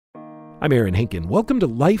I'm Aaron Hinken. Welcome to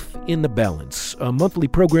Life in the Balance, a monthly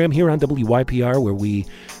program here on WYPR where we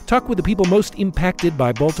talk with the people most impacted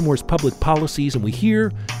by Baltimore's public policies, and we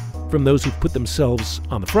hear from those who've put themselves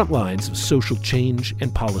on the front lines of social change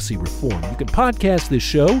and policy reform. You can podcast this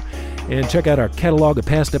show and check out our catalog of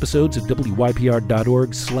past episodes at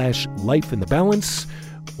wypr.org/lifeinthebalance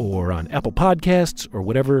or on Apple Podcasts or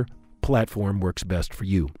whatever platform works best for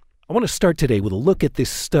you. I want to start today with a look at this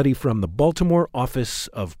study from the Baltimore Office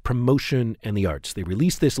of Promotion and the Arts. They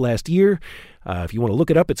released this last year. If you want to look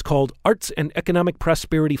it up, it's called Arts and Economic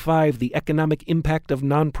Prosperity 5, The Economic Impact of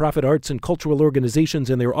Nonprofit Arts and Cultural Organizations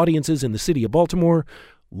and Their Audiences in the City of Baltimore.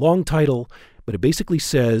 Long title, but it basically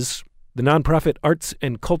says the nonprofit arts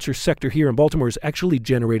and culture sector here in Baltimore is actually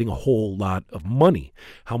generating a whole lot of money.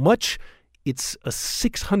 How much? It's a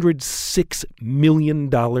 $606 million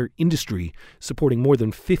industry supporting more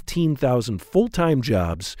than 15,000 full-time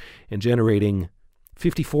jobs and generating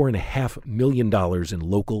 $54.5 million in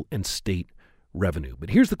local and state revenue. But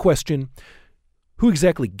here's the question. Who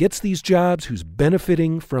exactly gets these jobs? Who's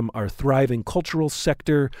benefiting from our thriving cultural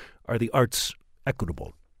sector? Are the arts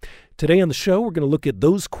equitable? Today on the show, we're going to look at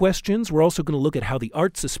those questions. We're also going to look at how the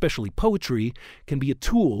arts, especially poetry, can be a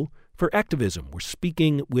tool for activism. We're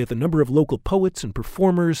speaking with a number of local poets and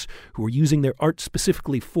performers who are using their art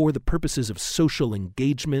specifically for the purposes of social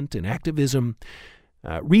engagement and activism.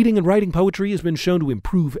 Reading and writing poetry has been shown to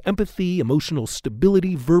improve empathy, emotional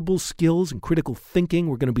stability, verbal skills, and critical thinking.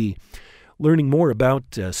 We're going to be learning more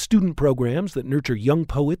about student programs that nurture young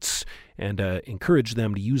poets and encourage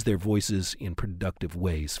them to use their voices in productive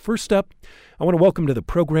ways. First up, I want to welcome to the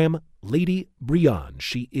program Lady Breon.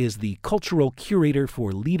 She is the cultural curator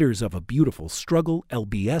for Leaders of a Beautiful Struggle,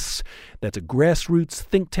 LBS. That's a grassroots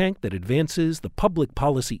think tank that advances the public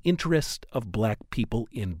policy interest of Black people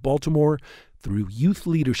in Baltimore through youth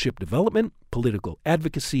leadership development, political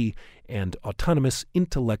advocacy, and autonomous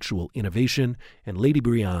intellectual innovation. And Lady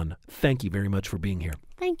Breon, thank you very much for being here.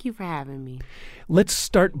 Thank you for having me. Let's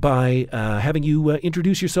start by having you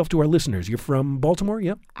introduce yourself to our listeners. You're from Baltimore,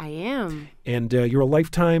 yeah? I am. And you're a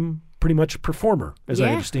lifetime, pretty much, performer, as I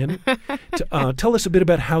understand it. Tell us a bit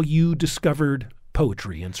about how you discovered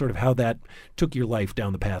poetry and sort of how that took your life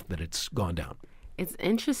down the path that it's gone down. It's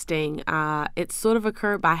interesting. It sort of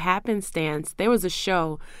occurred by happenstance. There was a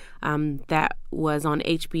show that was on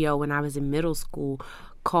HBO when I was in middle school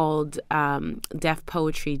called Def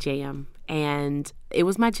Poetry Jam. And it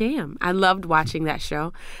was my jam. I loved watching that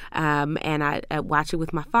show. And I watched it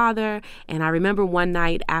with my father. And I remember one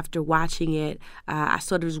night after watching it, I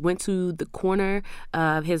sort of just went to the corner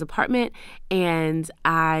of his apartment and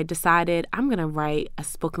I decided I'm going to write a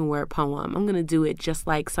spoken word poem. I'm going to do it just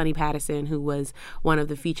like Sonny Patterson, who was one of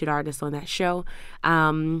the featured artists on that show.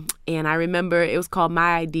 And I remember it was called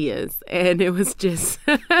My Ideas. And it was just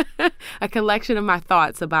a collection of my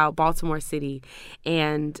thoughts about Baltimore City.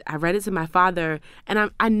 And I read it to my father.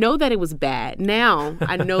 And I know that it was bad. Now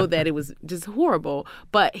I know that it was just horrible.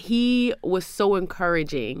 But he was so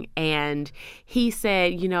encouraging. And he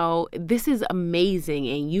said, you know, this is amazing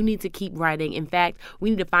and you need to keep writing. In fact,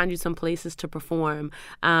 we need to find you some places to perform.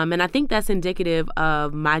 And I think that's indicative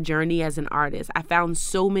of my journey as an artist. I found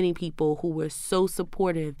so many people who were so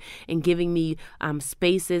supportive in giving me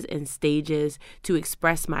spaces and stages to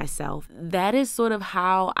express myself. That is sort of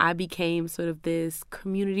how I became sort of this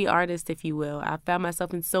community artist, if you will. I found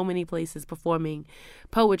myself in so many places performing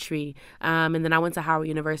poetry. And then I went to Howard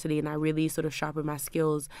University and I really sort of sharpened my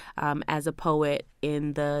skills as a poet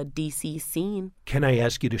in the DC scene. Can I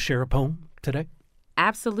ask you to share a poem today?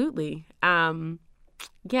 Absolutely.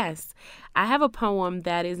 Yes. I have a poem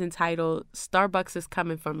that is entitled Starbucks is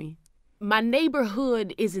Coming for Me. My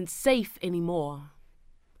neighborhood isn't safe anymore.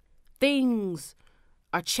 Things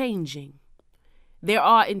are changing. There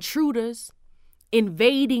are intruders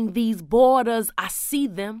invading these borders. I see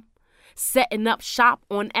them setting up shop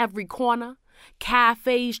on every corner.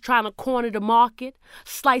 Cafes trying to corner the market,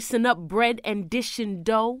 slicing up bread and dishing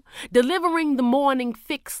dough, delivering the morning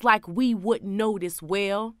fix like we wouldn't notice.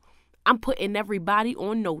 Well, I'm putting everybody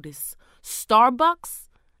on notice. Starbucks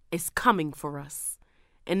is coming for us.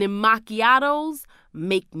 And them macchiatos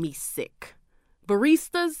make me sick.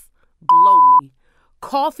 Baristas blow me.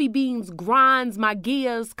 Coffee beans grinds my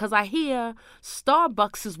gears 'cause I hear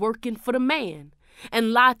Starbucks is working for the man. And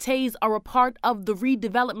lattes are a part of the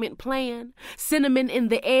redevelopment plan. Cinnamon in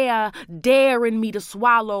the air, daring me to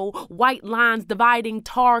swallow. White lines dividing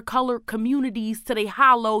tar-colored communities till they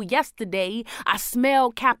hollow. Yesterday, I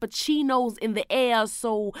smell cappuccinos in the air,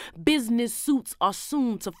 so business suits are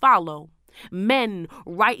soon to follow. Men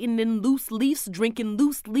writing in loose leaves, drinking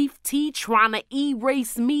loose leaf tea, trying to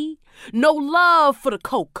erase me. No love for the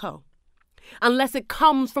cocoa. unless it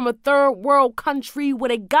comes from a third world country where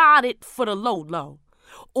they got it for the low.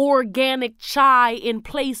 Organic chai in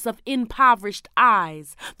place of impoverished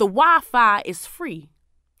eyes. The Wi-Fi is free.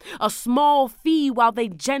 A small fee while they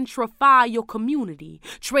gentrify your community,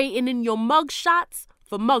 trading in your mugshots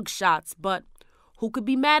for mugshots. But who could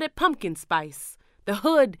be mad at pumpkin spice? The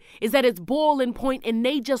hood is at its boiling point and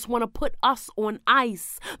they just want to put us on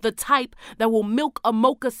ice. The type that will milk a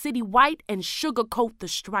mocha city white and sugarcoat the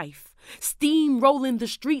strife. Steamrolling the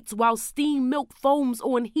streets while steam milk foams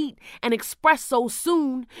on heat and espresso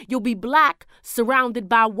soon. You'll be black, surrounded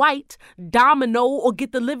by white, domino, or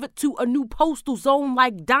get delivered to a new postal zone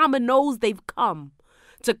like dominoes. They've come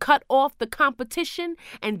to cut off the competition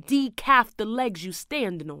and decaf the legs you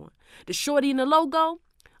standing on. The shorty in the logo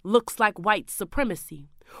looks like white supremacy.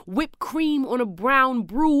 Whipped cream on a brown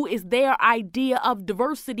brew is their idea of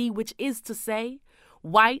diversity, which is to say,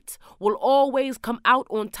 white will always come out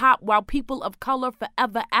on top while people of color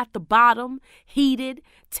forever at the bottom, heated.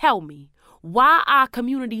 Tell me, why are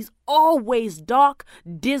communities always dark,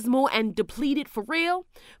 dismal, and depleted for real?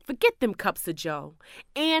 Forget them cups of joe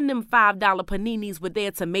and them $5 paninis with their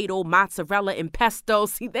tomato, mozzarella, and pesto.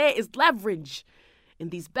 See, there is leverage in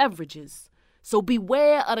these beverages. So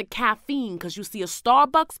beware of the caffeine, because you see a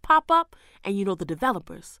Starbucks pop up and you know the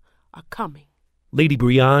developers are coming. Lady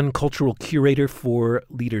Breon, cultural curator for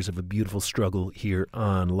Leaders of a Beautiful Struggle here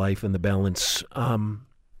on Life in the Balance.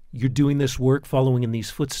 You're doing this work following in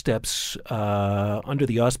these footsteps under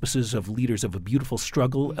the auspices of Leaders of a Beautiful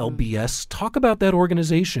Struggle, LBS. Talk about that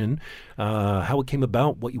organization, how it came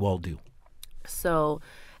about, what you all do. So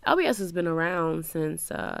LBS has been around since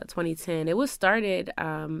 2010. It was started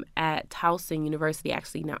at Towson University,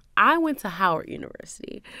 actually. Now, I went to Howard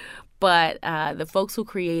University, but the folks who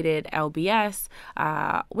created LBS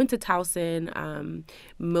went to Towson.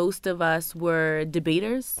 Most of us were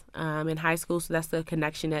debaters in high school, so that's the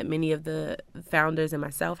connection that many of the founders and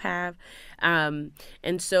myself have. And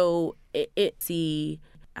so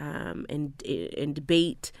and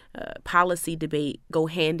debate, policy debate go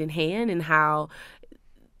hand in hand, and how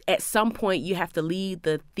at some point you have to leave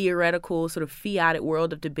the theoretical sort of fiated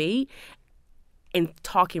world of debate and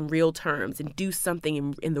talk in real terms and do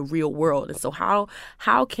something in the real world. And so how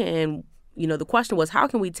can, the question was, how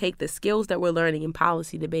can we take the skills that we're learning in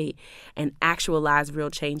policy debate and actualize real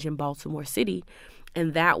change in Baltimore City?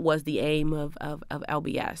 And that was the aim of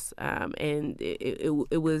LBS. And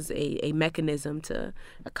it was a mechanism,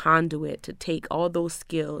 a conduit to take all those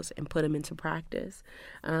skills and put them into practice.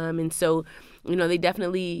 And so, they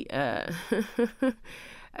definitely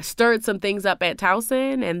stirred some things up at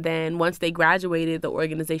Towson, and then once they graduated, the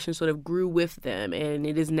organization sort of grew with them, and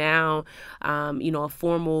it is now, a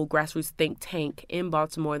formal grassroots think tank in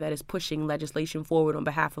Baltimore that is pushing legislation forward on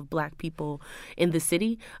behalf of Black people in the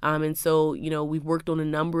city. And so, we've worked on a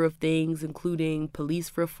number of things, including police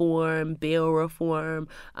reform, bail reform.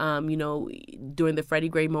 During the Freddie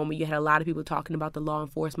Gray moment, you had a lot of people talking about the Law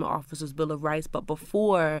Enforcement Officers Bill of Rights, but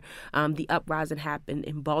before the uprising happened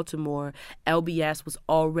in Baltimore, LBS was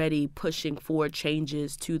already pushing for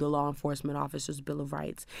changes to the Law Enforcement Officers Bill of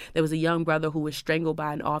Rights. There was a young brother who was strangled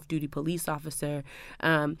by an off-duty police officer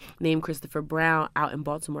named Christopher Brown out in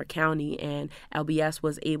Baltimore County, and LBS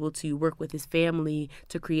was able to work with his family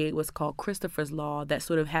to create what's called Christopher's Law that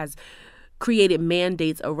sort of has created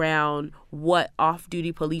mandates around what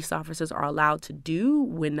off-duty police officers are allowed to do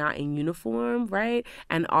when not in uniform, right?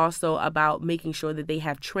 And also about making sure that they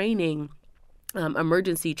have training,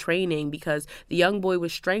 emergency training, because the young boy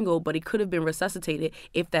was strangled, but he could have been resuscitated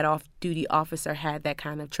if that off-duty officer had that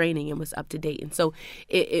kind of training and was up to date. And so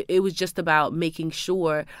it was just about making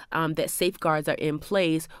sure that safeguards are in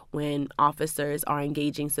place when officers are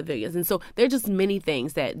engaging civilians. And so there are just many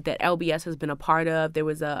things that LBS has been a part of. There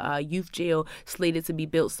was a youth jail slated to be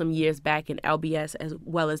built some years back, and LBS, as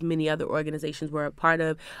well as many other organizations, were a part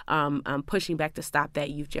of pushing back to stop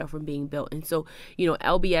that youth jail from being built. And so,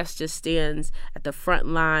 LBS just stands at the front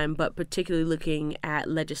line, but particularly looking at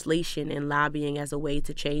legislation and lobbying as a way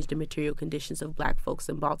to change the material conditions of Black folks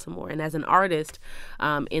in Baltimore. And as an artist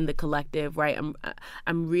in the collective, right,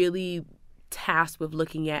 I'm really tasked with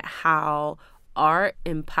looking at how art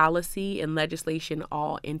and policy and legislation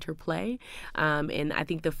all interplay. And I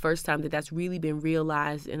think the first time that that's really been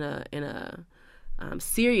realized in a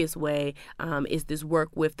serious way is this work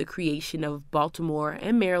with the creation of Baltimore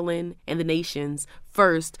and Maryland and the nation's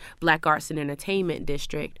first Black Arts and Entertainment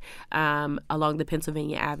District along the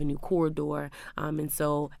Pennsylvania Avenue corridor. And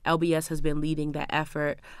so LBS has been leading that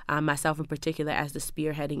effort, myself in particular as the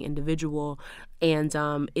spearheading individual. And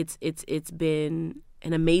it's been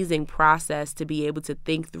an amazing process to be able to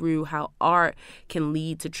think through how art can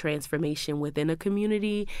lead to transformation within a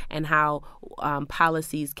community and how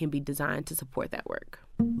policies can be designed to support that work.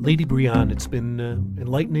 Lady Breon, it's been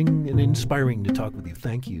enlightening and inspiring to talk with you.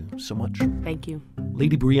 Thank you so much. Thank you.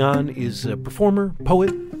 Lady Breon is a performer,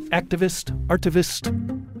 poet, activist, artivist,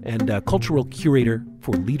 and cultural curator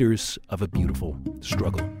for Leaders of a Beautiful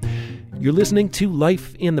Struggle. You're listening to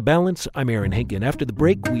Life in the Balance. I'm Aaron Henkin. After the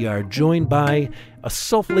break, we are joined by a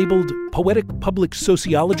self-labeled poetic public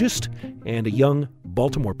sociologist and a young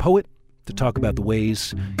Baltimore poet to talk about the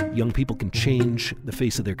ways young people can change the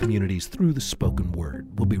face of their communities through the spoken word.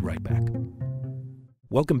 We'll be right back.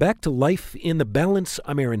 Welcome back to Life in the Balance.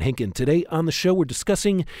 I'm Aaron Henkin. Today on the show, we're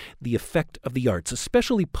discussing the effect of the arts,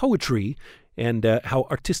 especially poetry, and how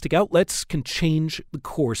artistic outlets can change the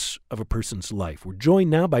course of a person's life. We're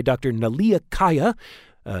joined now by Dr. Nalia Kaya,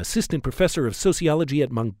 Assistant Professor of Sociology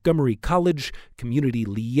at Montgomery College, Community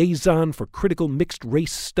Liaison for Critical Mixed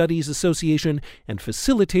Race Studies Association, and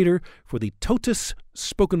Facilitator for the TOTUS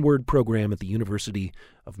Spoken Word Program at the University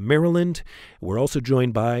of Maryland. We're also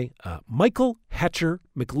joined by Michael Hatcher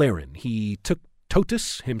McLaren. He took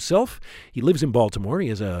TOTUS himself. He lives in Baltimore. He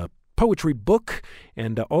has a poetry book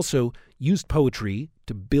and also used poetry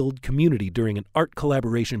to build community during an art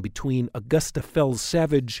collaboration between Augusta Fells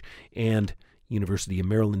Savage and University of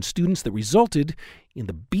Maryland students that resulted in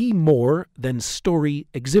the Be More Than Story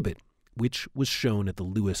exhibit, which was shown at the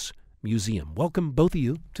Lewis Museum. Welcome, both of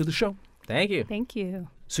you, to the show. Thank you. Thank you.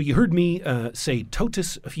 So you heard me say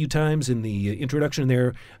TOTUS a few times in the introduction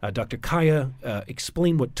there. Dr. Kaya,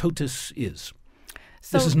 explain what TOTUS is.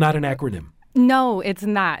 This is not an acronym. No, it's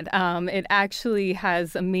not. It actually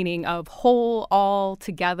has a meaning of whole, all,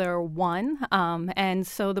 together, one. And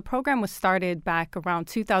so the program was started back around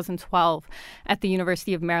 2012 at the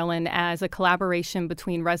University of Maryland as a collaboration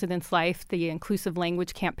between Residence Life, the Inclusive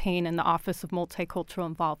Language Campaign, and the Office of Multicultural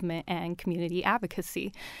Involvement and Community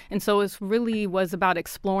Advocacy. And so it really was about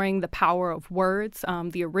exploring the power of words,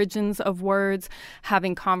 the origins of words,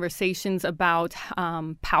 having conversations about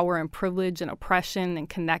power and privilege and oppression and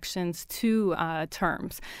connections to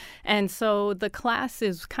terms. And so the class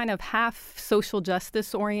is kind of half social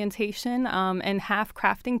justice orientation and half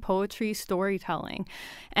crafting poetry, storytelling.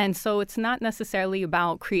 And so it's not necessarily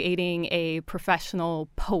about creating a professional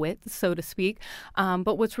poet, so to speak,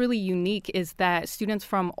 but what's really unique is that students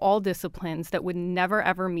from all disciplines that would never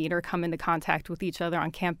ever meet or come into contact with each other on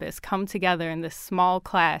campus come together in this small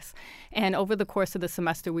class. And over the course of the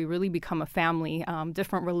semester, we really become a family,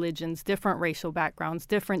 different religions, different racial backgrounds,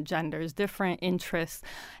 different genders, different interests.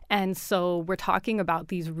 And so we're talking about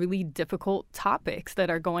these really difficult topics that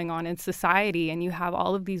are going on in society, and you have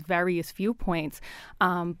all of these various viewpoints.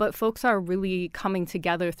 But folks are really coming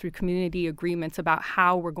together through community agreements about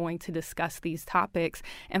how we're going to discuss these topics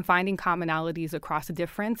and finding commonalities across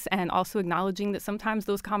difference, and also acknowledging that sometimes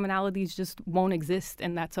those commonalities just won't exist,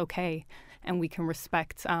 and that's okay. And we can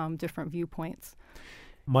respect different viewpoints.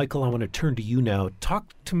 Michael, I want to turn to you now.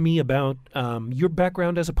 Talk to me about your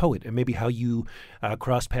background as a poet and maybe how you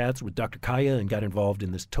crossed paths with Dr. Kaya and got involved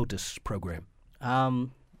in this TOTUS program.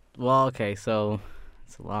 Well, okay, so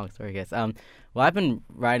it's a long story, I guess. Well, I've been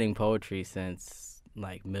writing poetry since,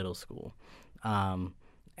 like, middle school. But,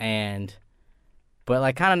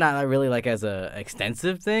 like, kind of not really, like, as a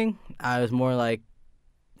extensive thing. I was more, like,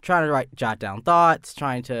 trying to jot down thoughts,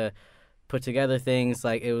 trying to put together things.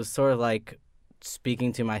 Like, it was sort of like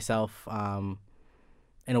speaking to myself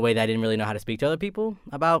in a way that I didn't really know how to speak to other people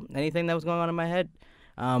about anything that was going on in my head.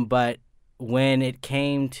 But when it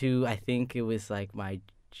came to, I think it was like my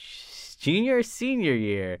junior or senior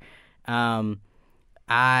year,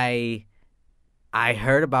 I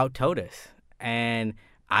heard about TOTUS, and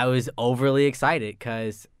I was overly excited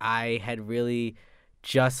because I had really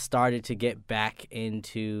just started to get back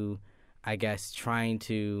into, I guess, trying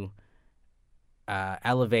to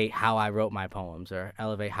elevate how I wrote my poems or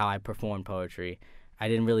elevate how I performed poetry. I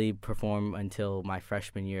didn't really perform until my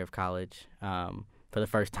freshman year of college for the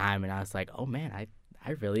first time, and I was like, oh man, I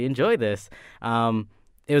really enjoy this.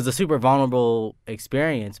 It was a super vulnerable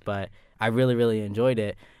experience, but I really, really enjoyed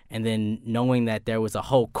it. And then knowing that there was a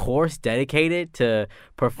whole course dedicated to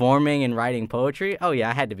performing and writing poetry, oh yeah,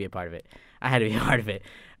 I had to be a part of it.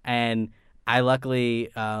 And I luckily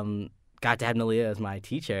got to have Nalia as my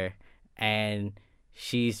teacher, and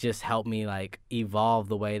she's just helped me like evolve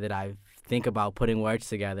the way that I think about putting words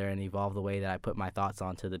together and evolve the way that I put my thoughts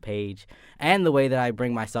onto the page and the way that I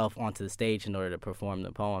bring myself onto the stage in order to perform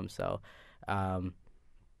the poem. So,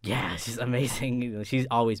 yeah, she's amazing. She's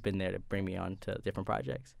always been there to bring me on to different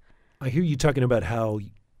projects. I hear you talking about how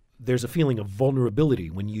there's a feeling of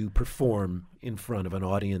vulnerability when you perform in front of an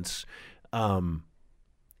audience.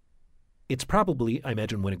 It's probably, I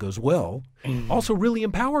imagine, when it goes well, also really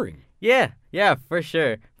empowering. Yeah, for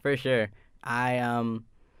sure.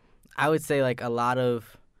 I would say like a lot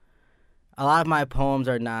of my poems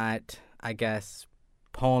are not, I guess,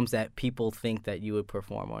 poems that people think that you would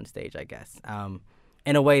perform on stage, I guess.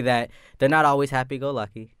 In a way that they're not always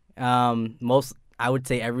happy-go-lucky. I would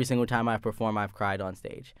say every single time I perform, I've cried on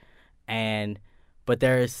stage. But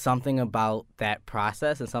there is something about that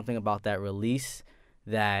process and something about that release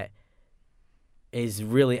that is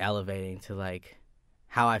really elevating to like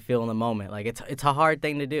how I feel in the moment. Like it's a hard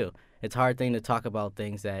thing to do. It's a hard thing to talk about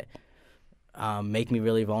things that make me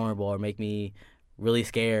really vulnerable or make me really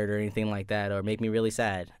scared or anything like that or make me really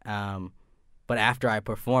sad. But after I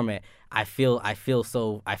perform it, I feel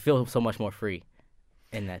so much more free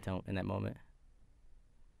in that moment.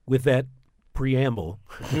 With that preamble,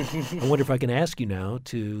 I wonder if I can ask you now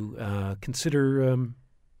to consider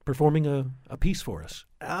performing a piece for us.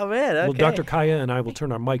 Oh, man, okay. Well, Dr. Kaya and I will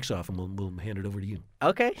turn our mics off and we'll hand it over to you.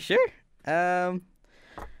 Okay, sure.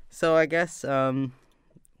 So I guess one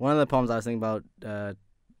of the poems I was thinking about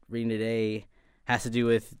reading today has to do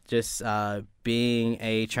with just being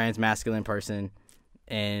a transmasculine person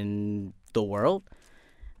in the world.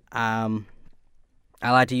 I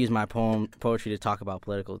like to use my poetry to talk about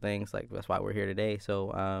political things. Like, that's why we're here today.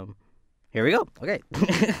 So here we go. Okay.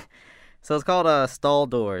 So it's called Stall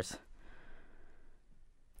Doors.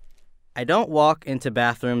 I don't walk into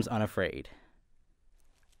bathrooms unafraid.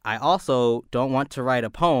 I also don't want to write a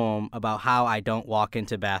poem about how I don't walk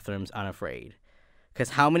into bathrooms unafraid. Because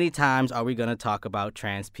how many times are we going to talk about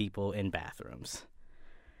trans people in bathrooms?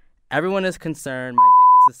 Everyone is concerned my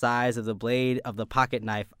dick is the size of the blade of the pocket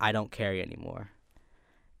knife I don't carry anymore.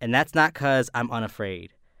 And that's not because I'm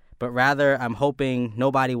unafraid, but rather I'm hoping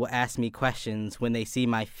nobody will ask me questions when they see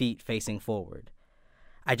my feet facing forward.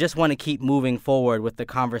 I just want to keep moving forward with the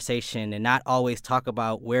conversation and not always talk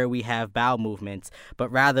about where we have bowel movements,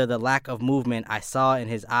 but rather the lack of movement I saw in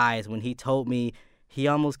his eyes when he told me he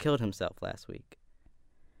almost killed himself last week.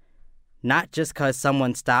 Not just because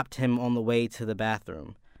someone stopped him on the way to the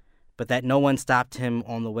bathroom, but that no one stopped him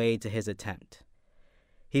on the way to his attempt.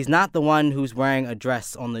 He's not the one who's wearing a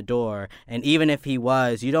dress on the door, and even if he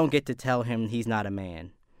was, you don't get to tell him he's not a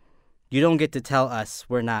man. You don't get to tell us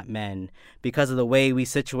we're not men because of the way we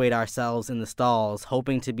situate ourselves in the stalls,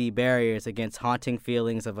 hoping to be barriers against haunting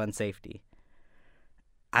feelings of unsafety.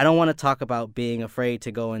 I don't want to talk about being afraid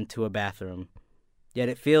to go into a bathroom, yet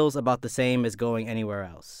it feels about the same as going anywhere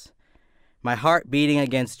else. My heart beating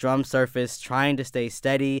against drum surface, trying to stay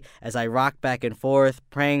steady as I rock back and forth,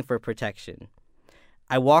 praying for protection.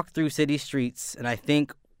 I walk through city streets and I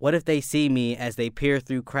think, what if they see me as they peer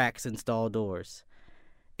through cracks in stall doors?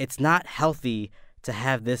 It's not healthy to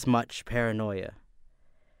have this much paranoia.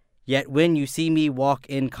 Yet when you see me walk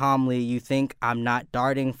in calmly, you think I'm not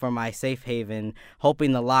darting for my safe haven,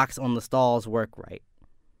 hoping the locks on the stalls work right.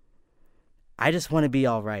 I just want to be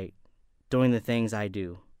all right, doing the things I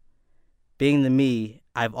do. Being the me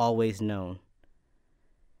I've always known.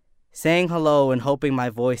 Saying hello and hoping my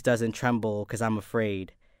voice doesn't tremble because I'm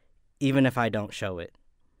afraid, even if I don't show it.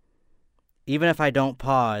 Even if I don't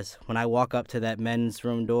pause when I walk up to that men's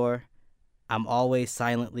room door, I'm always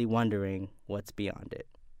silently wondering what's beyond it.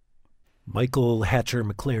 Michael Hatcher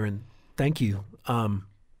McLaren, thank you.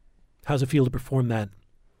 How's it feel to perform that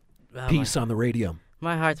piece on the radio?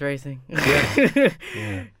 My heart's racing.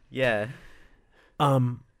 Yeah.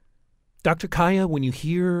 Dr. Kaya, when you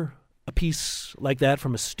hear a piece like that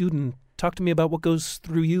from a student, talk to me about what goes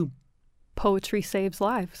through you. Poetry saves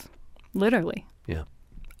lives, literally. Yeah.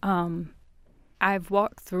 I've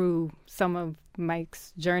walked through some of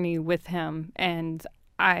Mike's journey with him, and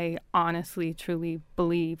I honestly, truly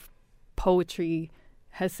believe poetry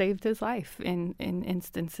has saved his life in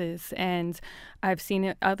instances. And I've seen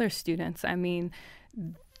it other students. I mean,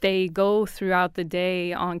 they go throughout the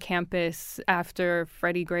day on campus after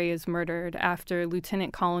Freddie Gray is murdered, after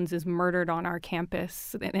Lieutenant Collins is murdered on our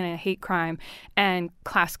campus in a hate crime, and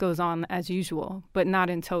class goes on as usual, but not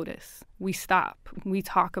in TOTUS. We stop. We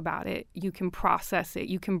talk about it. You can process it.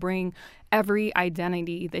 You can bring every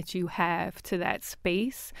identity that you have to that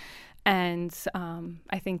space. And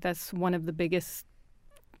I think that's one of the biggest,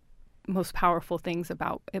 most powerful things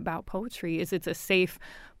about poetry is it's a safe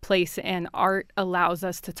place, and art allows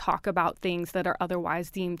us to talk about things that are otherwise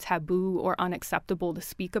deemed taboo or unacceptable to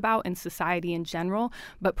speak about in society in general,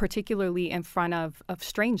 but particularly in front of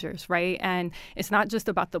strangers, right? And it's not just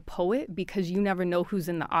about the poet, because you never know who's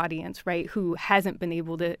in the audience, right, who hasn't been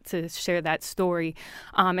able to share that story.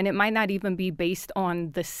 And it might not even be based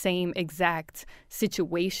on the same exact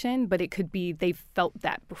situation, but it could be they've felt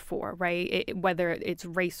that before, right? Whether it's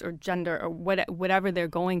race or gender or whatever they're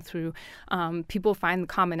going through, people find the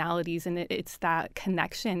commonalities, and it's that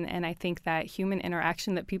connection. And I think that human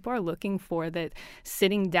interaction that people are looking for, that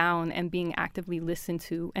sitting down and being actively listened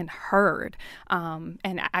to and heard,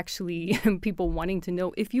 and actually people wanting to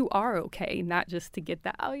know if you are okay, not just to get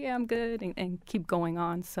that, oh yeah, I'm good, and keep going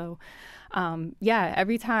on. So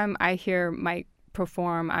every time I hear Mike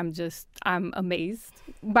perform, I'm amazed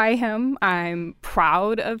by him. I'm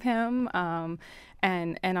proud of him,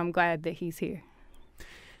 and I'm glad that he's here.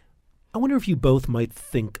 I wonder if you both might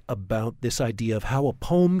think about this idea of how a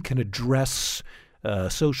poem can address a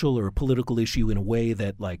social or a political issue in a way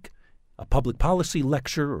that, like, a public policy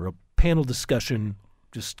lecture or a panel discussion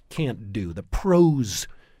just can't do. The prose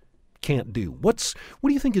can't do. What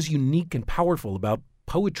do you think is unique and powerful about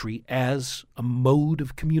poetry as a mode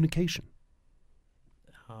of communication?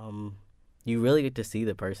 You really get to see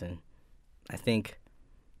the person. I think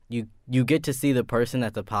you get to see the person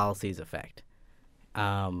that the policies affect.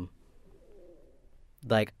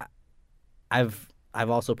 Like, I've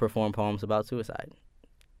also performed poems about suicide,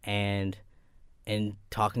 and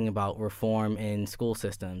talking about reform in school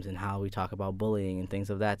systems and how we talk about bullying and things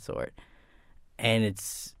of that sort. And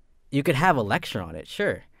you could have a lecture on it,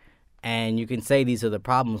 sure, and you can say these are the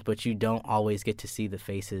problems, but you don't always get to see the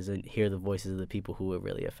faces and hear the voices of the people who it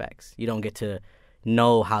really affects. You don't get to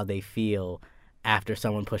know how they feel after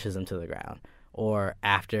someone pushes them to the ground, or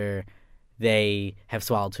after they have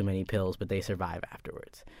swallowed too many pills but they survive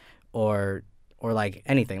afterwards, or like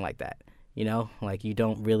anything like that. You know, like, you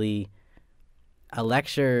don't really, a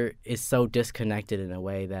lecture is so disconnected in a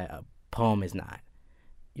way that a poem is not.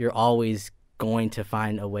 You're always going to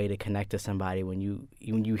find a way to connect to somebody when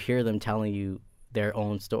you hear them telling you their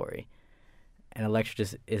own story, and a lecture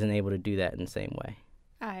just isn't able to do that in the same way.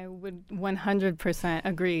 I would 100%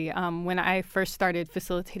 agree. When I first started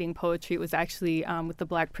facilitating poetry, it was actually with the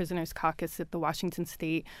Black Prisoners Caucus at the Washington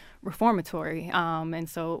State Reformatory. And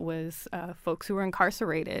so it was folks who were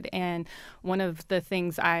incarcerated. And one of the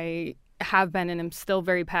things I have been and am still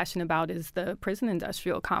very passionate about is the prison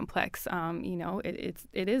industrial complex. It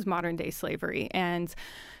is modern day slavery. And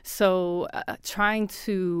so trying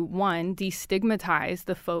to, one, destigmatize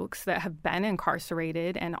the folks that have been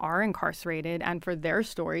incarcerated and are incarcerated, and for their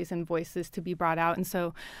stories and voices to be brought out. And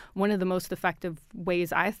so one of the most effective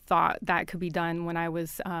ways I thought that could be done when I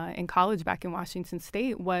was in college back in Washington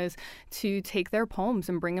State was to take their poems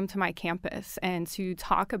and bring them to my campus and to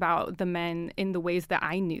talk about the men in the ways that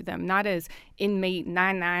I knew them, not as inmate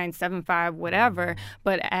 9975 whatever,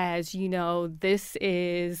 but as, this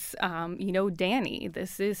is Danny,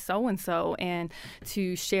 this is so-and-so, and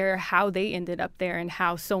to share how they ended up there and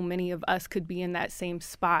how so many of us could be in that same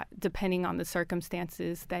spot depending on the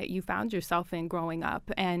circumstances that you found yourself in growing up.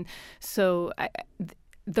 And so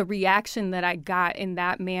the reaction that I got in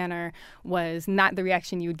that manner was not the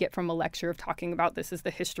reaction you would get from a lecture of talking about this is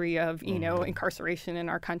the history of, incarceration in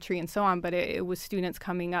our country and so on. But it was students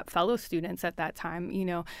coming up, fellow students at that time,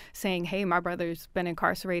 saying, hey, my brother's been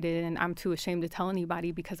incarcerated and I'm too ashamed to tell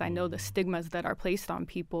anybody because I know the stigmas that are placed on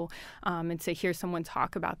people. And to hear someone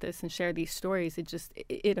talk about this and share these stories,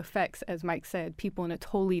 it affects, as Mike said, people in a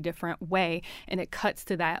totally different way. And it cuts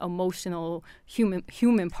to that emotional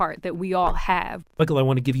human part that we all have. Michael, I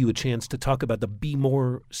want to give you a chance to talk about the Be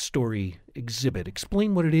More story exhibit.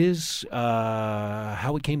 Explain what it is,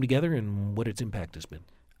 how it came together, and what its impact has been.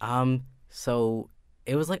 So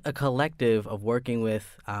it was like a collective of working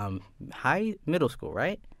with middle school,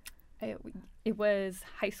 right? It was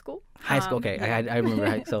high school. High school, okay. I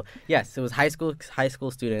remember. So yes, it was high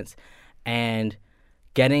school students, and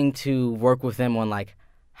getting to work with them on like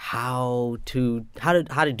how to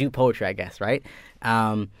do poetry, I guess, right?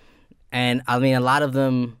 And I mean, a lot of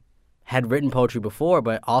them had written poetry before,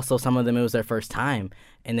 but also some of them, it was their first time.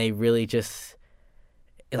 And they really just,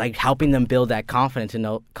 like, helping them build that confidence to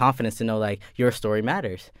know, like, your story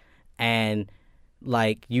matters. And,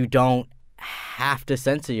 like, you don't have to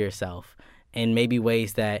censor yourself in maybe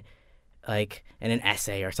ways that, like, in an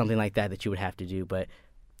essay or something like that you would have to do. But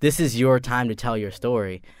this is your time to tell your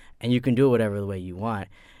story, and you can do it whatever the way you want.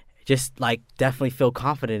 Just, like, definitely feel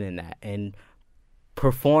confident in that and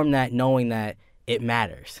perform that knowing that it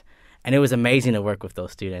matters. And it was amazing to work with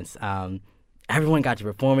those students. Everyone got to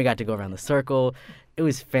perform. We got to go around the circle.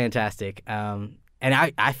 was fantastic. And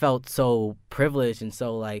I felt so privileged and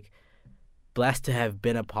so like blessed to have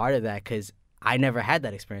been a part of that, because I never had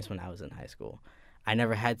that experience when I was in high school. I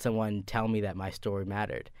never had someone tell me that my story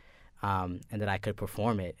mattered, and that I could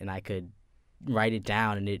perform it and I could write it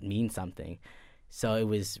down and it means something. So it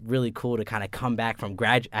was really cool to kind of come back from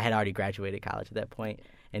I had already graduated college at that point,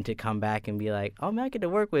 and to come back and be like, oh man, I get to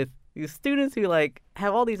work with these students who like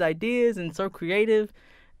have all these ideas and so creative,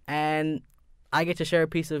 and I get to share a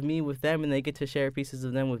piece of me with them and they get to share pieces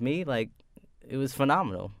of them with me. Like, it was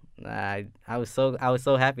phenomenal. I was so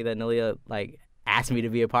happy that NALEA like asked me to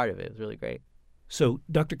be a part of it. It was really great. So,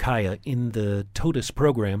 Dr. Kaya, in the TOTUS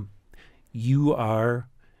program, you are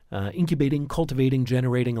incubating, cultivating,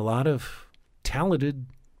 generating a lot of talented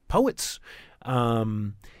poets.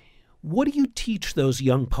 What do you teach those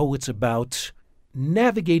young poets about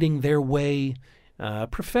navigating their way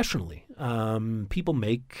professionally? People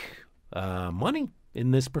make money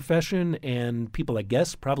in this profession, and people, I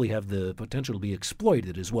guess, probably have the potential to be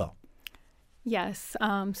exploited as well. Yes.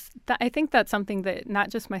 I think that's something that not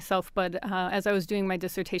just myself, but as I was doing my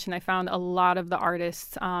dissertation, I found a lot of the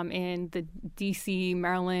artists in the D.C.,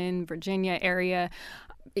 Maryland, Virginia area.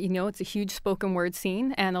 You know, it's a huge spoken word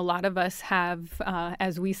scene, and a lot of us have,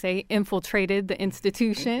 as we say, infiltrated the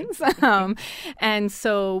institutions. And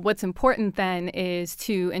so what's important then is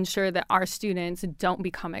to ensure that our students don't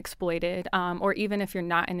become exploited, or even if you're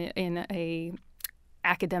not in a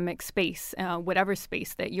academic space, whatever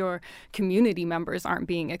space, that your community members aren't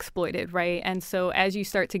being exploited, right? And so as you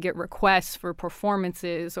start to get requests for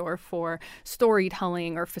performances or for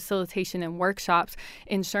storytelling or facilitation and workshops,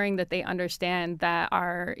 ensuring that they understand that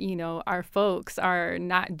our folks are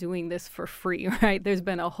not doing this for free, right? There's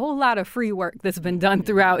been a whole lot of free work that's been done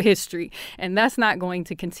throughout history, and that's not going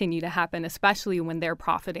to continue to happen, especially when they're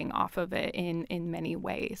profiting off of it in many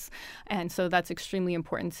ways. And so that's extremely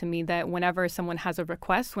important to me, that whenever someone has a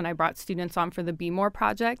request, when I brought students on for the Be More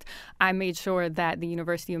project, I made sure that the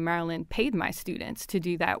University of Maryland paid my students to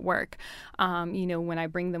do that work. When I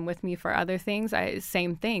bring them with me for other things,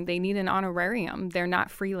 same thing. They need an honorarium. They're not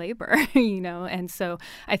free labor, And so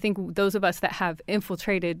I think those of us that have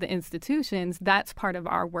infiltrated the institutions, that's part of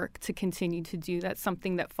our work to continue to do. That's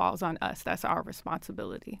something that falls on us. That's our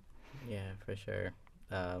responsibility. Yeah, for sure.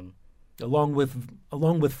 Along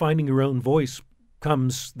with finding your own voice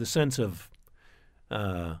comes the sense of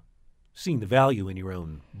seeing the value in your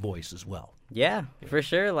own voice as well. Yeah, for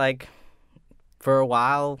sure. Like, for a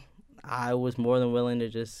while, I was more than willing to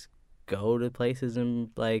just go to places and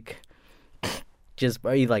like just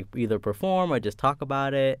either perform or just talk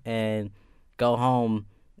about it and go home.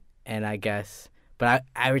 And I guess, but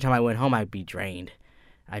every time I went home, I'd be drained.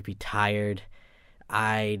 I'd be tired.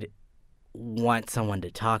 I'd want someone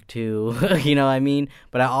to talk to, you know what I mean?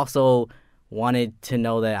 But I also wanted to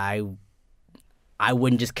know that I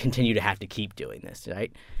wouldn't just continue to have to keep doing this,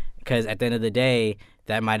 right? Because at the end of the day,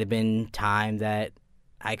 that might have been time that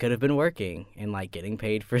I could have been working and like getting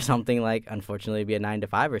paid for something, like unfortunately it'd be a 9 to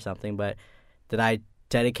 5 or something, but that I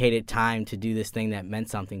dedicated time to do this thing that meant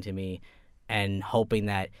something to me, and hoping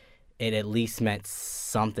that it at least meant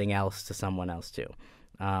something else to someone else too.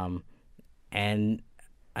 And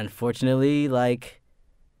unfortunately, like,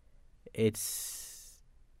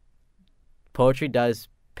 poetry does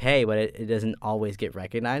pay, but it doesn't always get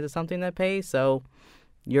recognized as something that pays. So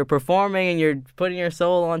you're performing and you're putting your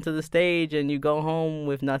soul onto the stage and you go home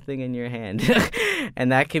with nothing in your hand.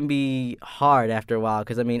 And that can be hard after a while,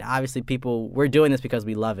 because I mean, obviously we're doing this because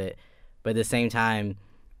we love it, but at the same time,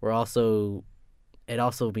 it'd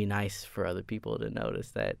also be nice for other people to notice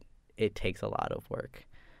that it takes a lot of work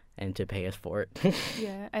and to pay us for it.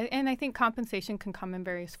 Yeah, and I think compensation can come in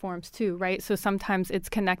various forms too, right? So sometimes it's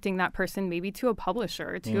connecting that person maybe to a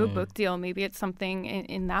publisher, to a book deal. Maybe it's something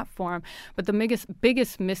in that form. But the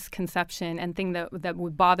biggest misconception and thing that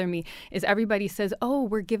would bother me is everybody says, oh,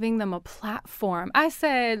 we're giving them a platform. I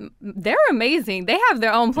said, they're amazing. They have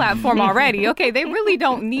their own platform already. Okay, they really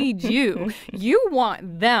don't need you. You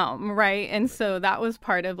want them, right? And so that was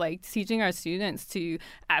part of like teaching our students to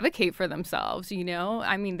advocate for themselves,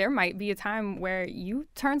 I mean, there might be a time where you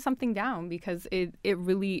turn something down because it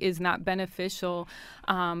really is not beneficial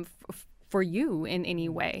for you in any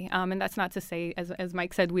way. And that's not to say, as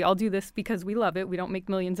Mike said, we all do this because we love it. We don't make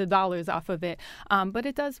millions of dollars off of it. But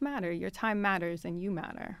it does matter. Your time matters and you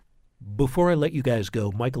matter. Before I let you guys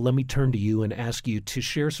go, Michael, let me turn to you and ask you to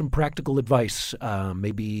share some practical advice.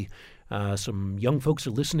 Maybe some young folks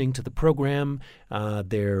are listening to the program.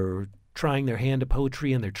 They're trying their hand at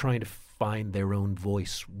poetry and they're trying to find their own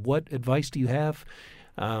voice. What advice do you have?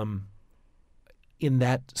 in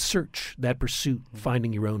that search, that pursuit,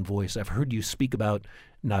 finding your own voice. I've heard you speak about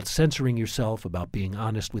not censoring yourself, about being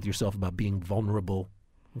honest with yourself, about being vulnerable.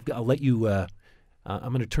 I'll let you, I'm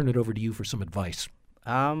going to turn it over to you for some advice.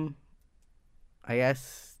 I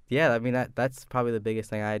guess, yeah, I mean, that's probably the biggest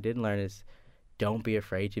thing I did learn is don't be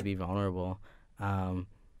afraid to be vulnerable.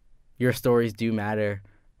 Your stories do matter,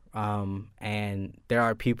 and there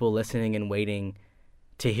are people listening and waiting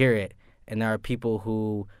to hear it, and there are people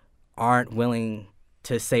who aren't willing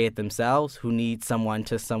to say it themselves, who need someone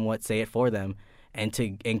to somewhat say it for them and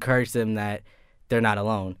to encourage them that they're not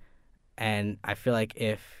alone. And I feel like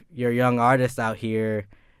if you're a young artist out here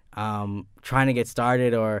trying to get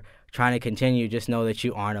started or trying to continue, just know that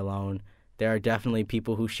you aren't alone. There are definitely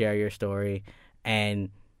people who share your story, and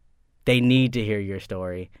they need to hear your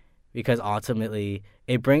story because ultimately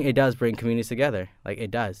it does bring communities together. Like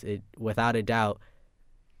it does. It without a doubt.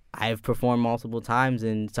 I've performed multiple times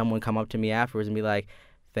and someone come up to me afterwards and be like,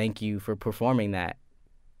 thank you for performing that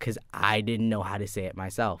because I didn't know how to say it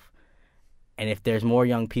myself. And if there's more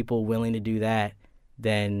young people willing to do that,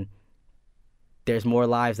 then there's more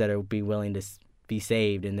lives that will be willing to be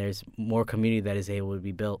saved, and there's more community that is able to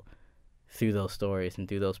be built through those stories and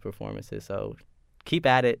through those performances. So keep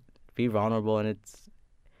at it, be vulnerable, and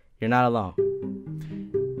you're not alone.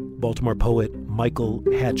 Baltimore poet Michael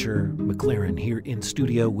Hatcher McLaren here in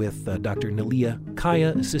studio with Dr. Nelia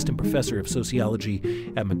Kaya, Assistant Professor of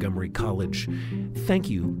Sociology at Montgomery College. Thank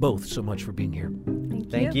you both so much for being here.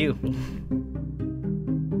 Thank you.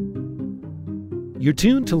 You're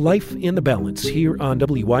tuned to Life in the Balance here on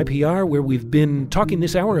WYPR, where we've been talking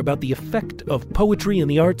this hour about the effect of poetry and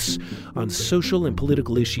the arts on social and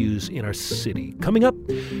political issues in our city. Coming up,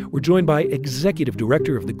 we're joined by Executive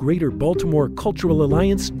Director of the Greater Baltimore Cultural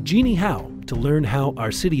Alliance, Jeannie Howe, to learn how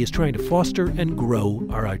our city is trying to foster and grow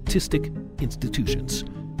our artistic institutions.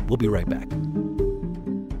 We'll be right back.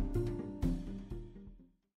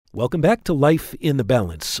 Welcome back to Life in the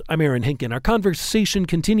Balance. I'm Aaron Hinken. Our conversation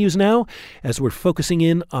continues now as we're focusing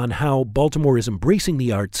in on how Baltimore is embracing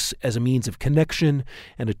the arts as a means of connection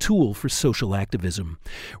and a tool for social activism.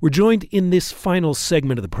 We're joined in this final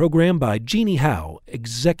segment of the program by Jeannie Howe,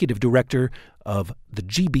 Executive Director of the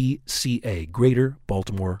GBCA, Greater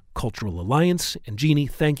Baltimore Cultural Alliance. And Jeannie,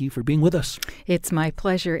 thank you for being with us. It's my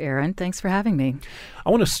pleasure, Aaron. Thanks for having me. I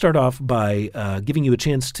want to start off by giving you a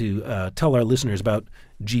chance to tell our listeners about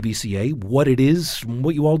GBCA, what it is,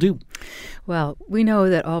 what you all do. Well, we know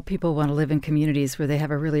that all people want to live in communities where they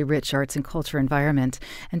have a really rich arts and culture environment,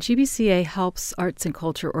 and GBCA helps arts and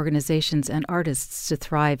culture organizations and artists to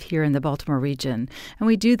thrive here in the Baltimore region. And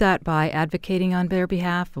we do that by advocating on their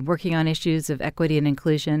behalf, working on issues of equity and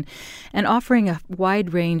inclusion, and offering a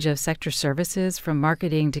wide range of sector services from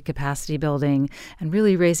marketing to capacity building, and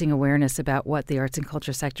really raising awareness about what the arts and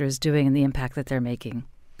culture sector is doing and the impact that they're making.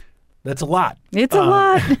 That's a lot. It's a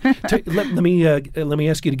lot. Let me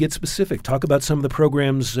ask you to get specific. Talk about some of the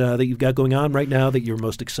programs that you've got going on right now that you're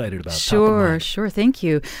most excited about. Sure. Thank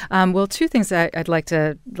you. Well, two things I'd like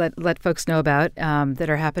to let folks know about that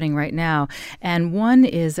are happening right now, and one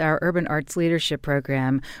is our Urban Arts Leadership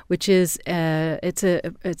Program, which is it's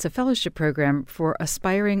a fellowship program for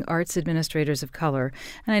aspiring arts administrators of color.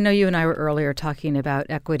 And I know you and I were earlier talking about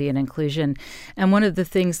equity and inclusion, and one of the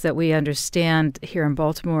things that we understand here in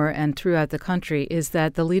Baltimore and throughout the country is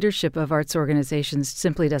that the leadership of arts organizations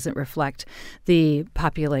simply doesn't reflect the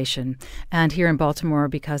population. And here in Baltimore,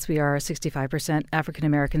 because we are a 65%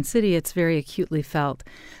 African-American city, it's very acutely felt.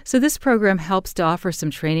 So this program helps to offer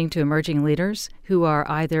some training to emerging leaders who are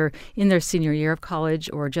either in their senior year of college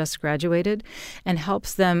or just graduated, and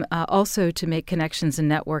helps them also to make connections and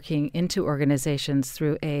networking into organizations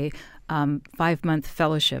through a 5-month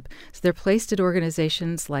fellowship. So they're placed at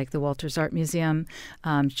organizations like the Walters Art Museum,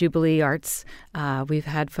 Jubilee Arts. We've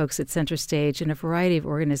had folks at Center Stage and a variety of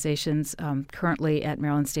organizations currently at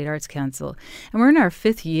Maryland State Arts Council. And we're in our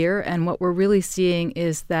 5th year, and what we're really seeing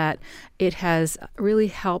is that it has really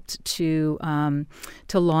helped to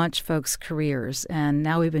launch folks' careers. And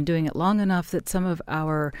now we've been doing it long enough that some of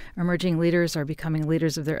our emerging leaders are becoming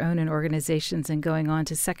leaders of their own in organizations and going on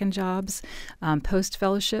to second jobs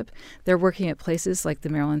post-fellowship. They're working at places like the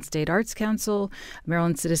Maryland State Arts Council,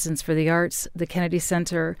 Maryland Citizens for the Arts, the Kennedy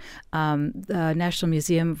Center, the National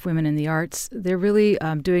Museum of Women in the Arts. They're really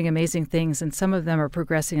doing amazing things, and some of them are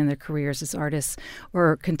progressing in their careers as artists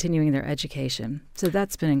or continuing their education. So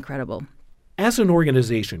that's been incredible. as an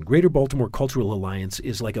organization, Greater Baltimore Cultural Alliance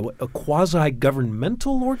is like a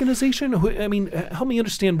quasi-governmental organization. I mean, help me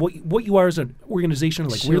understand what you are as an organization,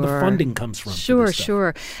 like where the funding comes from.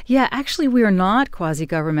 Sure. Yeah, actually, we are not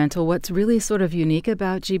quasi-governmental. What's really sort of unique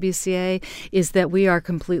about GBCA is that we are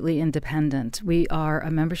completely independent. We are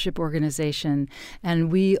a membership organization,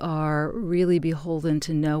 and we are really beholden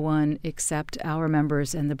to no one except our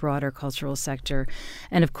members and the broader cultural sector.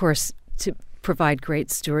 And, of course, to provide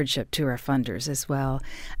great stewardship to our funders as well.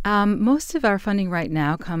 Most of our funding right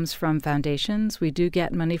now comes from foundations. We do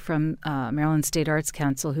get money from Maryland State Arts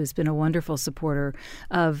Council, who's been a wonderful supporter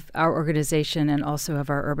of our organization and also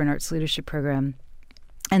of our Urban Arts Leadership Program.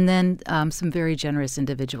 And then some very generous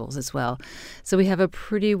individuals as well. So we have a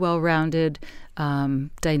pretty well-rounded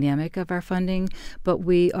dynamic of our funding, but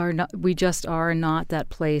we just are not that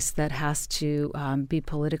place that has to be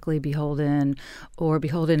politically beholden or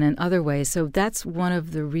beholden in other ways. So that's one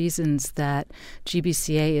of the reasons that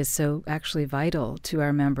GBCA is so actually vital to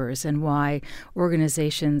our members, and why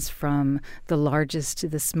organizations from the largest to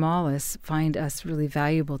the smallest find us really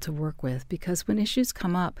valuable to work with. Because when issues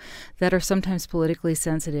come up that are sometimes politically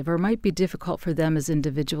sensitive or might be difficult for them as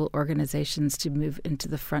individual organizations to move into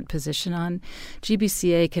the front position on,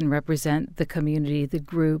 GBCA can represent the community, the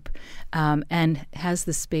group, and has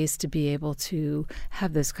the space to be able to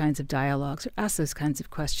have those kinds of dialogues or ask those kinds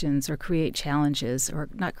of questions or create challenges, or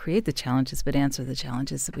not create the challenges, but answer the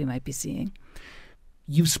challenges that we might be seeing.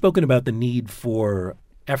 You've spoken about the need for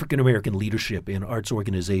African-American leadership in arts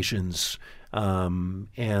organizations and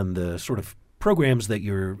the sort of programs that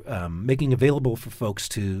you're making available for folks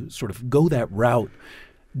to sort of go that route.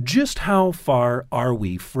 Just how far are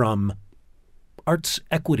we from arts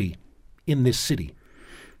equity in this city?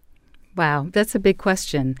 Wow, that's a big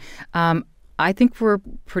question. I think we're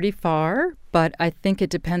pretty far, but I think it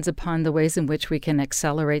depends upon the ways in which we can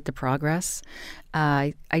accelerate the progress.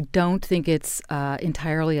 I don't think it's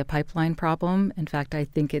entirely a pipeline problem. In fact, I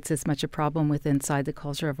think it's as much a problem with inside the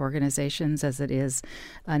culture of organizations as it is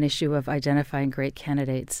an issue of identifying great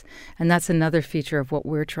candidates. And that's another feature of what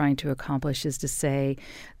we're trying to accomplish, is to say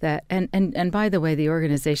that, and by the way, the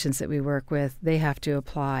organizations that we work with, they have to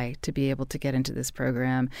apply to be able to get into this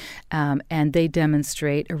program. And they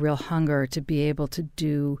demonstrate a real hunger to be able to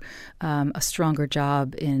do a stronger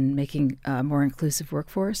job in making a more inclusive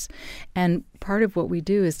workforce. And part of what we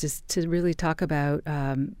do is just to really talk about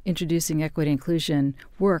introducing equity inclusion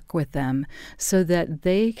work with them so that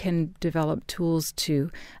they can develop tools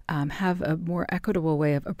to have a more equitable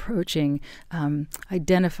way of approaching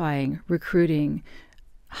identifying, recruiting,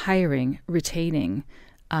 hiring, retaining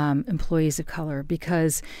employees of color,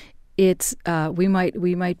 because it's we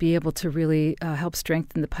might be able to really help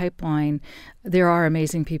strengthen the pipeline. There are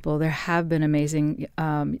amazing people. There have been amazing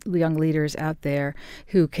young leaders out there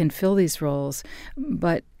who can fill these roles,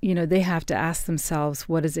 but they have to ask themselves,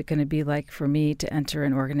 what is it going to be like for me to enter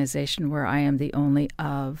an organization where I am the only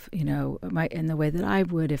of, in the way that I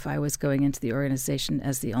would if I was going into the organization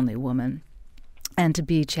as the only woman, and to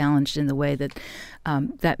be challenged in the way that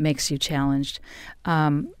that makes you challenged.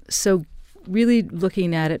 So really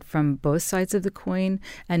looking at it from both sides of the coin,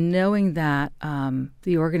 and knowing that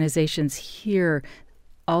the organizations here,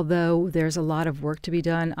 although there's a lot of work to be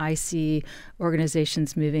done, I see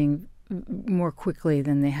organizations moving more quickly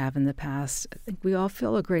than they have in the past. I think we all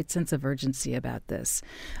feel a great sense of urgency about this.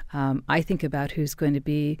 I think about who's going to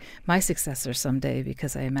be my successor someday,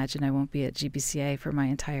 because I imagine I won't be at GBCA for my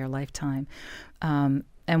entire lifetime.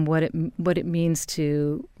 And what it means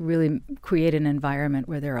to really create an environment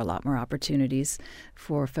where there are a lot more opportunities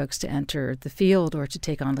for folks to enter the field or to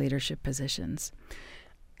take on leadership positions.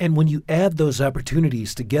 And when you add those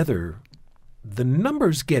opportunities together, the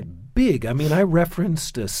numbers get big. I mean, I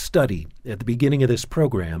referenced a study at the beginning of this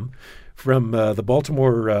program from the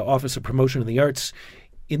Baltimore Office of Promotion of the Arts.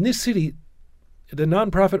 In this city, the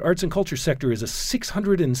nonprofit arts and culture sector is a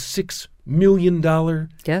 $606 million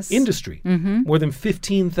industry, more than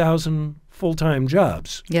 15,000 full-time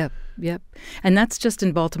jobs. Yep. And that's just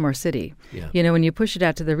in Baltimore City. Yeah. When you push it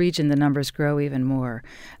out to the region, the numbers grow even more.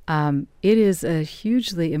 It is a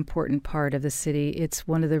hugely important part of the city. It's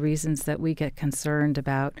one of the reasons that we get concerned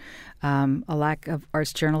about a lack of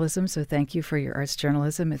arts journalism. So thank you for your arts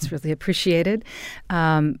journalism. It's really appreciated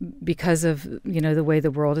because of, the way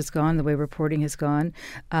the world has gone, the way reporting has gone,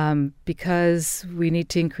 because we need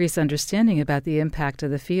to increase understanding about the impact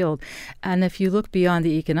of the field. And if you look beyond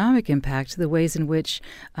the economic impact, the ways in which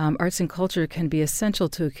arts and culture can be essential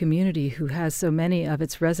to a community who has so many of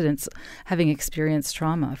its residents having experienced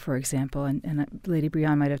trauma, for example. And Lady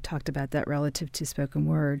Breon might have talked about that relative to spoken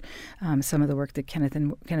word, some of the work that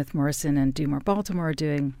Kenneth Morrison and Do More Baltimore are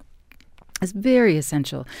doing. is very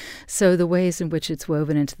essential. So the ways in which it's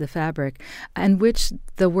woven into the fabric and which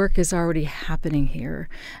the work is already happening here.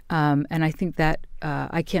 And I think that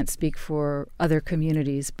I can't speak for other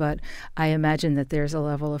communities, but I imagine that there's a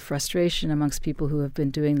level of frustration amongst people who have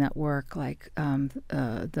been doing that work, like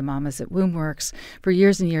the mamas at WombWorks for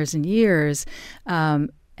years and years and years.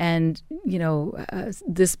 And,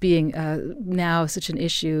 this being now such an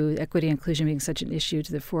issue, equity and inclusion being such an issue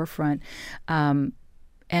to the forefront,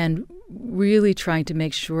 and really trying to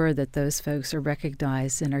make sure that those folks are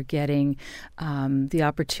recognized and are getting the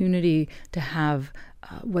opportunity to have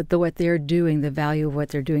what they're doing, the value of what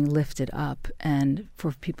they're doing lifted up, and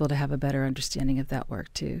for people to have a better understanding of that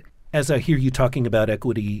work too. As I hear you talking about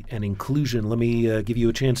equity and inclusion, let me give you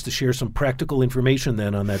a chance to share some practical information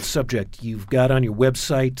then on that subject. You've got on your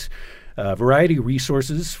website a variety of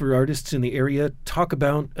resources for artists in the area. Talk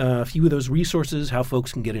about a few of those resources, how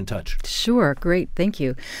folks can get in touch. Sure. Great. Thank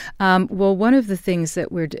you. Well, one of the things that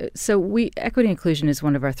equity and inclusion is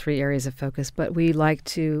one of our 3 areas of focus, but we like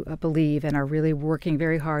to believe and are really working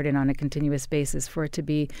very hard and on a continuous basis for it to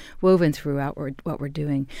be woven throughout what we're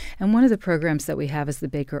doing. And one of the programs that we have is the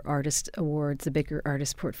Baker Artist Awards, the Baker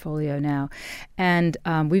Artist Portfolio now. And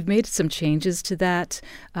we've made some changes to that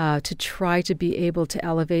to try to be able to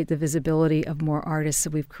elevate the visibility of more artists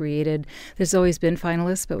that we've created. There's always been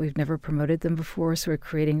finalists, but we've never promoted them before, so we're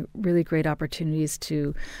creating really great opportunities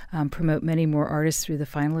to promote many more artists through the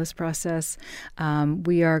finalist process.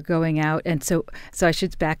 We are going out, and so I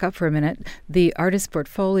should back up for a minute. The Artist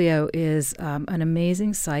Portfolio is an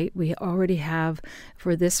amazing site. We already have,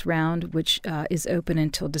 for this round, which is open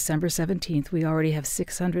until December 17th, we already have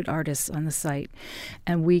 600 artists on the site,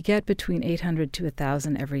 and we get between 800 to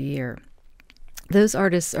 1,000 every year. Those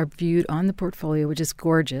artists are viewed on the portfolio, which is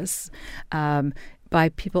gorgeous, by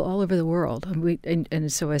people all over the world.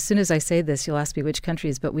 And so as soon as I say this, you'll ask me which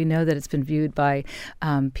countries, but we know that it's been viewed by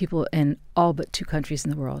people in all but 2 countries in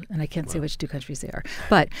the world, and I can't say which 2 countries they are.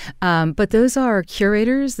 But those are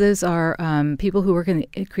curators. Those are people who work in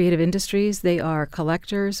the creative industries. They are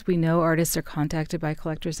collectors. We know artists are contacted by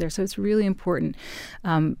collectors there. So it's really important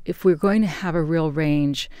if we're going to have a real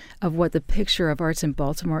range of what the picture of arts in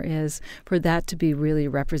Baltimore is, for that to be really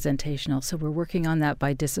representational. So we're working on that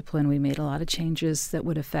by discipline. We made a lot of changes that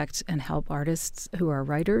would affect and help artists who are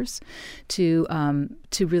writers to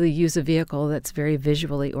really use a vehicle that's very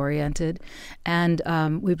visually oriented. And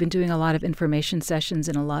we've been doing a lot of information sessions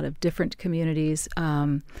in a lot of different communities.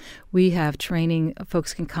 We have training.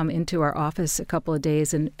 Folks can come into our office a couple of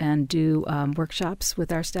days and do workshops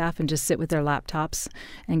with our staff and just sit with their laptops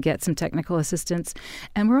and get some technical assistance.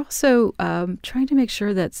 And we're also trying to make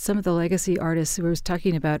sure that some of the legacy artists who I was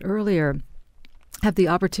talking about earlier have the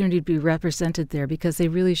opportunity to be represented there, because they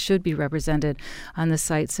really should be represented on the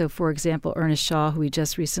site. So, for example, Ernest Shaw, who we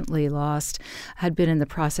just recently lost, had been in the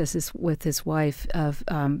processes with his wife of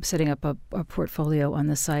setting up a portfolio on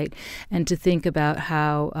the site, and to think about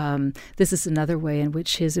how this is another way in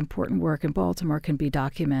which his important work in Baltimore can be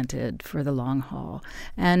documented for the long haul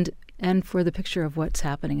and for the picture of what's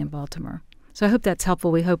happening in Baltimore. So I hope that's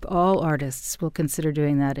helpful. We hope all artists will consider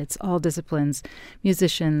doing that. It's all disciplines,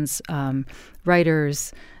 musicians,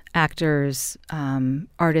 writers, actors,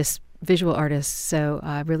 artists, visual artists. So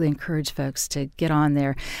I really encourage folks to get on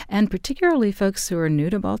there. And particularly folks who are new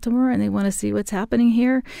to Baltimore and they want to see what's happening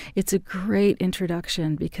here. It's a great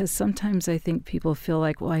introduction, because sometimes I think people feel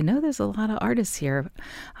like, well, I know there's a lot of artists here.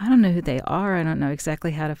 I don't know who they are. I don't know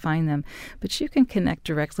exactly how to find them. But you can connect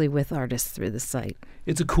directly with artists through the site.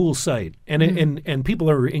 It's a cool site, and and people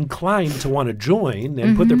are inclined to want to join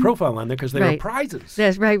and put their profile on there because there are prizes.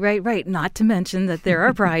 That's right. Not to mention that there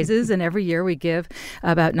are prizes, and every year we give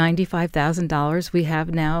about $95,000. We have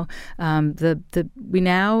now we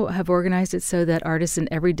now have organized it so that artists in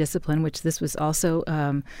every discipline, which this was also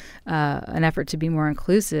an effort to be more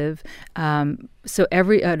inclusive. So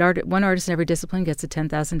one artist in every discipline gets a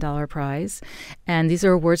 $10,000 prize, and these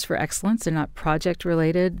are awards for excellence. They're not project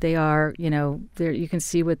related. They are, you can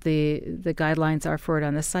see what the guidelines are for it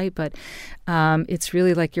on the site, but it's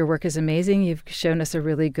really like your work is amazing. You've shown us a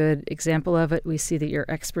really good example of it. We see that your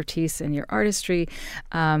expertise and your artistry.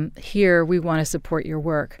 Here, we want to support your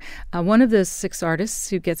work. One of those 6 artists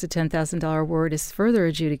who gets a $10,000 award is further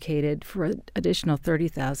adjudicated for an additional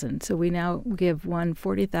 $30,000. So we now give one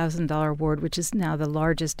 $40,000 award, which is now the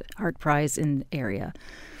largest art prize in the area.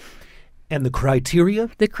 And the criteria?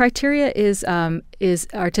 The criteria is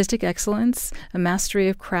artistic excellence, a mastery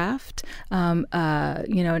of craft, an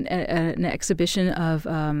exhibition of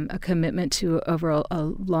a commitment to over a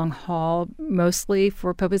long haul, mostly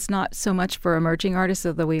for puppets, not so much for emerging artists,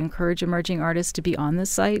 although we encourage emerging artists to be on the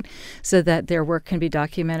site so that their work can be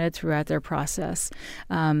documented throughout their process.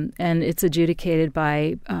 And it's adjudicated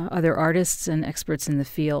by other artists and experts in the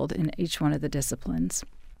field in each one of the disciplines.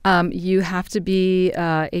 You have to be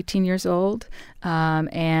 18 years old,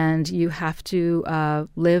 and you have to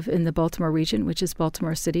live in the Baltimore region, which is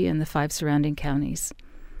Baltimore City and the 5 surrounding counties.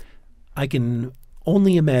 I can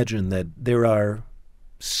only imagine that there are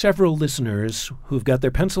several listeners who've got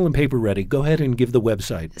their pencil and paper ready. Go ahead and give the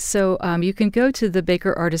website. So you can go to the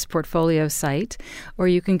Baker Artist Portfolio site, or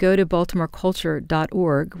you can go to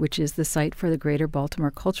baltimoreculture.org, which is the site for the Greater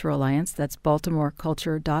Baltimore Cultural Alliance. That's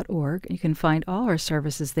baltimoreculture.org. You can find all our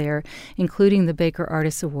services there, including the Baker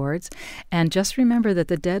Artist Awards. And just remember that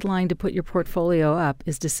the deadline to put your portfolio up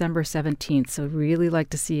is December 17th. So really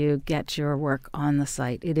like to see you get your work on the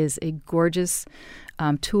site. It is a gorgeous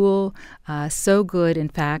tool, so good, in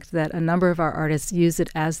fact, that a number of our artists use it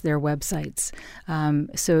as their websites.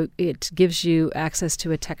 So it gives you access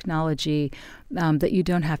to a technology that you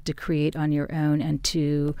don't have to create on your own, and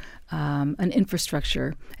to an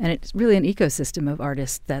infrastructure. And it's really an ecosystem of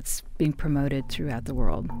artists that's being promoted throughout the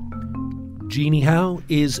world. Jeannie Howe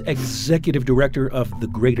is Executive Director of the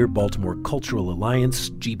Greater Baltimore Cultural Alliance,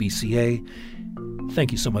 GBCA.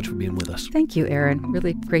 Thank you so much for being with us. Thank you, Aaron.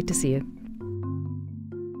 Really great to see you.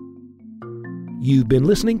 You've been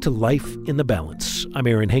listening to Life in the Balance. I'm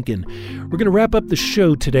Aaron Henkin. We're going to wrap up the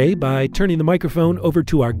show today by turning the microphone over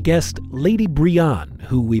to our guest, Lady Breon,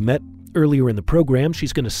 who we met earlier in the program.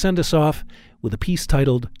 She's going to send us off with a piece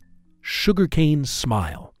titled Sugarcane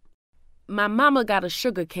Smile. My mama got a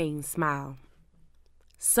sugarcane smile.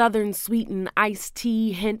 Southern sweetened iced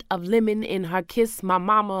tea, hint of lemon in her kiss. My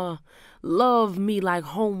mama loved me like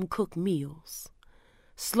home-cooked meals.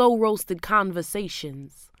 Slow-roasted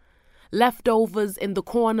conversations. Leftovers in the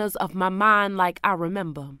corners of my mind like I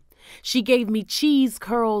remember. She gave me cheese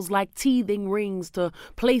curls like teething rings to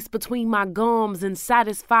place between my gums and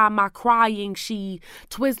satisfy my crying. She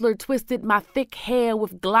Twizzler twisted my thick hair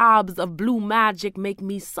with globs of blue magic, make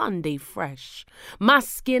me Sunday fresh. My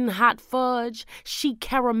skin hot fudge, she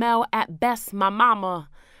caramel at best. My mama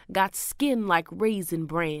got skin like Raisin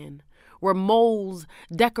Bran, where moles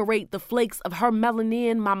decorate the flakes of her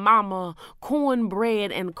melanin. My mama,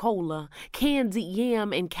 cornbread and cola, candied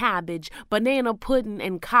yam and cabbage, banana pudding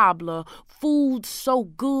and cobbler, food so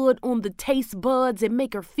good on the taste buds it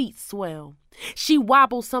make her feet swell. She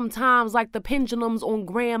wobbles sometimes like the pendulums on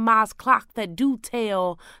grandma's clock that do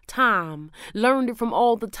tell time. Learned it from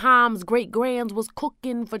all the times great-grands was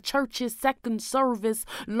cooking for church's second service.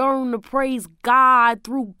 Learn to praise God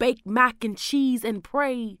through baked mac and cheese and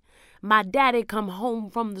pray. My daddy come home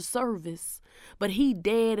from the service, but he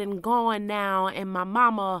dead and gone now, and my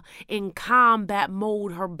mama in combat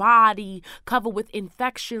mode, her body covered with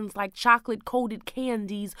infections like chocolate-coated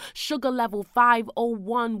candies, sugar level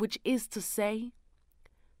 501, which is to say,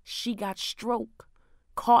 she got stroke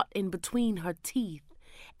caught in between her teeth.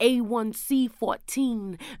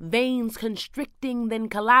 A1C14, veins constricting, then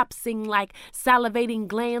collapsing like salivating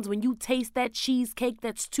glands when you taste that cheesecake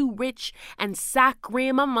that's too rich and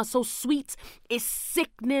saccharin. Mama so sweet, it's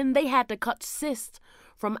sickening. They had to cut cysts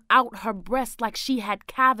from out her breast like she had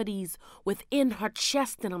cavities within her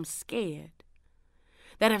chest, and I'm scared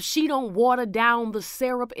that if she don't water down the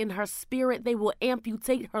syrup in her spirit, they will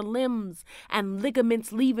amputate her limbs and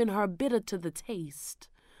ligaments, leaving her bitter to the taste.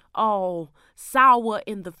 All sour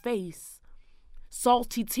in the face.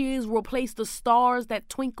 Salty tears will replace the stars that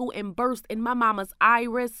twinkle and burst in my mama's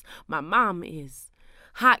iris. My mom is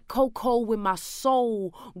hot cocoa when my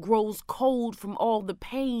soul grows cold from all the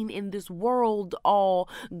pain in this world. All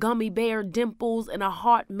gummy bear dimples and a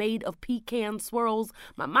heart made of pecan swirls.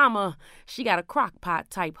 My mama, she got a crock pot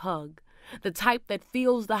type hug. The type that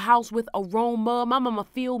fills the house with aroma. My mama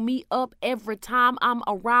fill me up every time I'm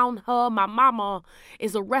around her. My mama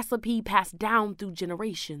is a recipe passed down through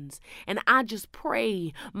generations. And I just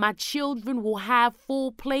pray my children will have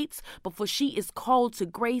full plates before she is called to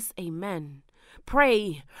grace. Amen.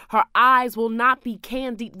 Pray her eyes will not be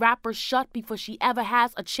candied wrappers shut before she ever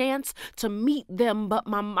has a chance to meet them. But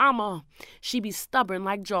my mama, she be stubborn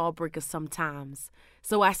like jawbreakers sometimes.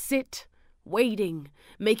 So I sit waiting,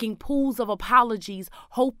 making pools of apologies,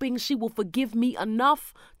 hoping she will forgive me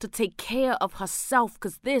enough to take care of herself,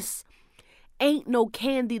 'cause this ain't no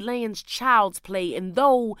Candyland's child's play. And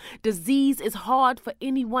though disease is hard for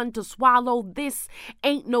anyone to swallow, this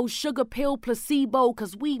ain't no sugar pill placebo,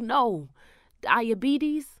 'cause we know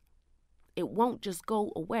diabetes, it won't just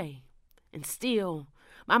go away. And still,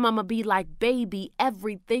 my mama be like, baby,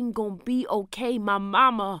 everything gon' be okay. My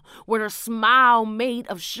mama with her smile made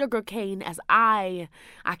of sugar cane, as I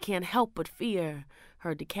can't help but fear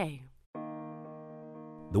her decay.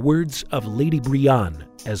 The words of Lady Briand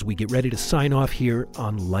as we get ready to sign off here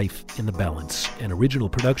on Life in the Balance, an original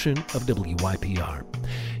production of WYPR.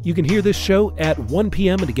 You can hear this show at 1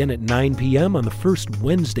 p.m. and again at 9 p.m. on the first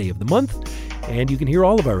Wednesday of the month. And you can hear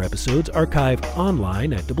all of our episodes archived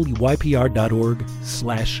online at wypr.org/Life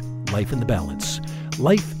in the Balance.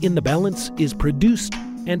 Life in the Balance is produced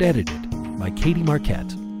and edited by Katie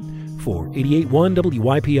Marquette. For 88.1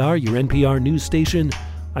 WYPR, your NPR news station,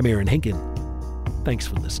 I'm Aaron Henkin. Thanks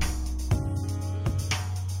for listening.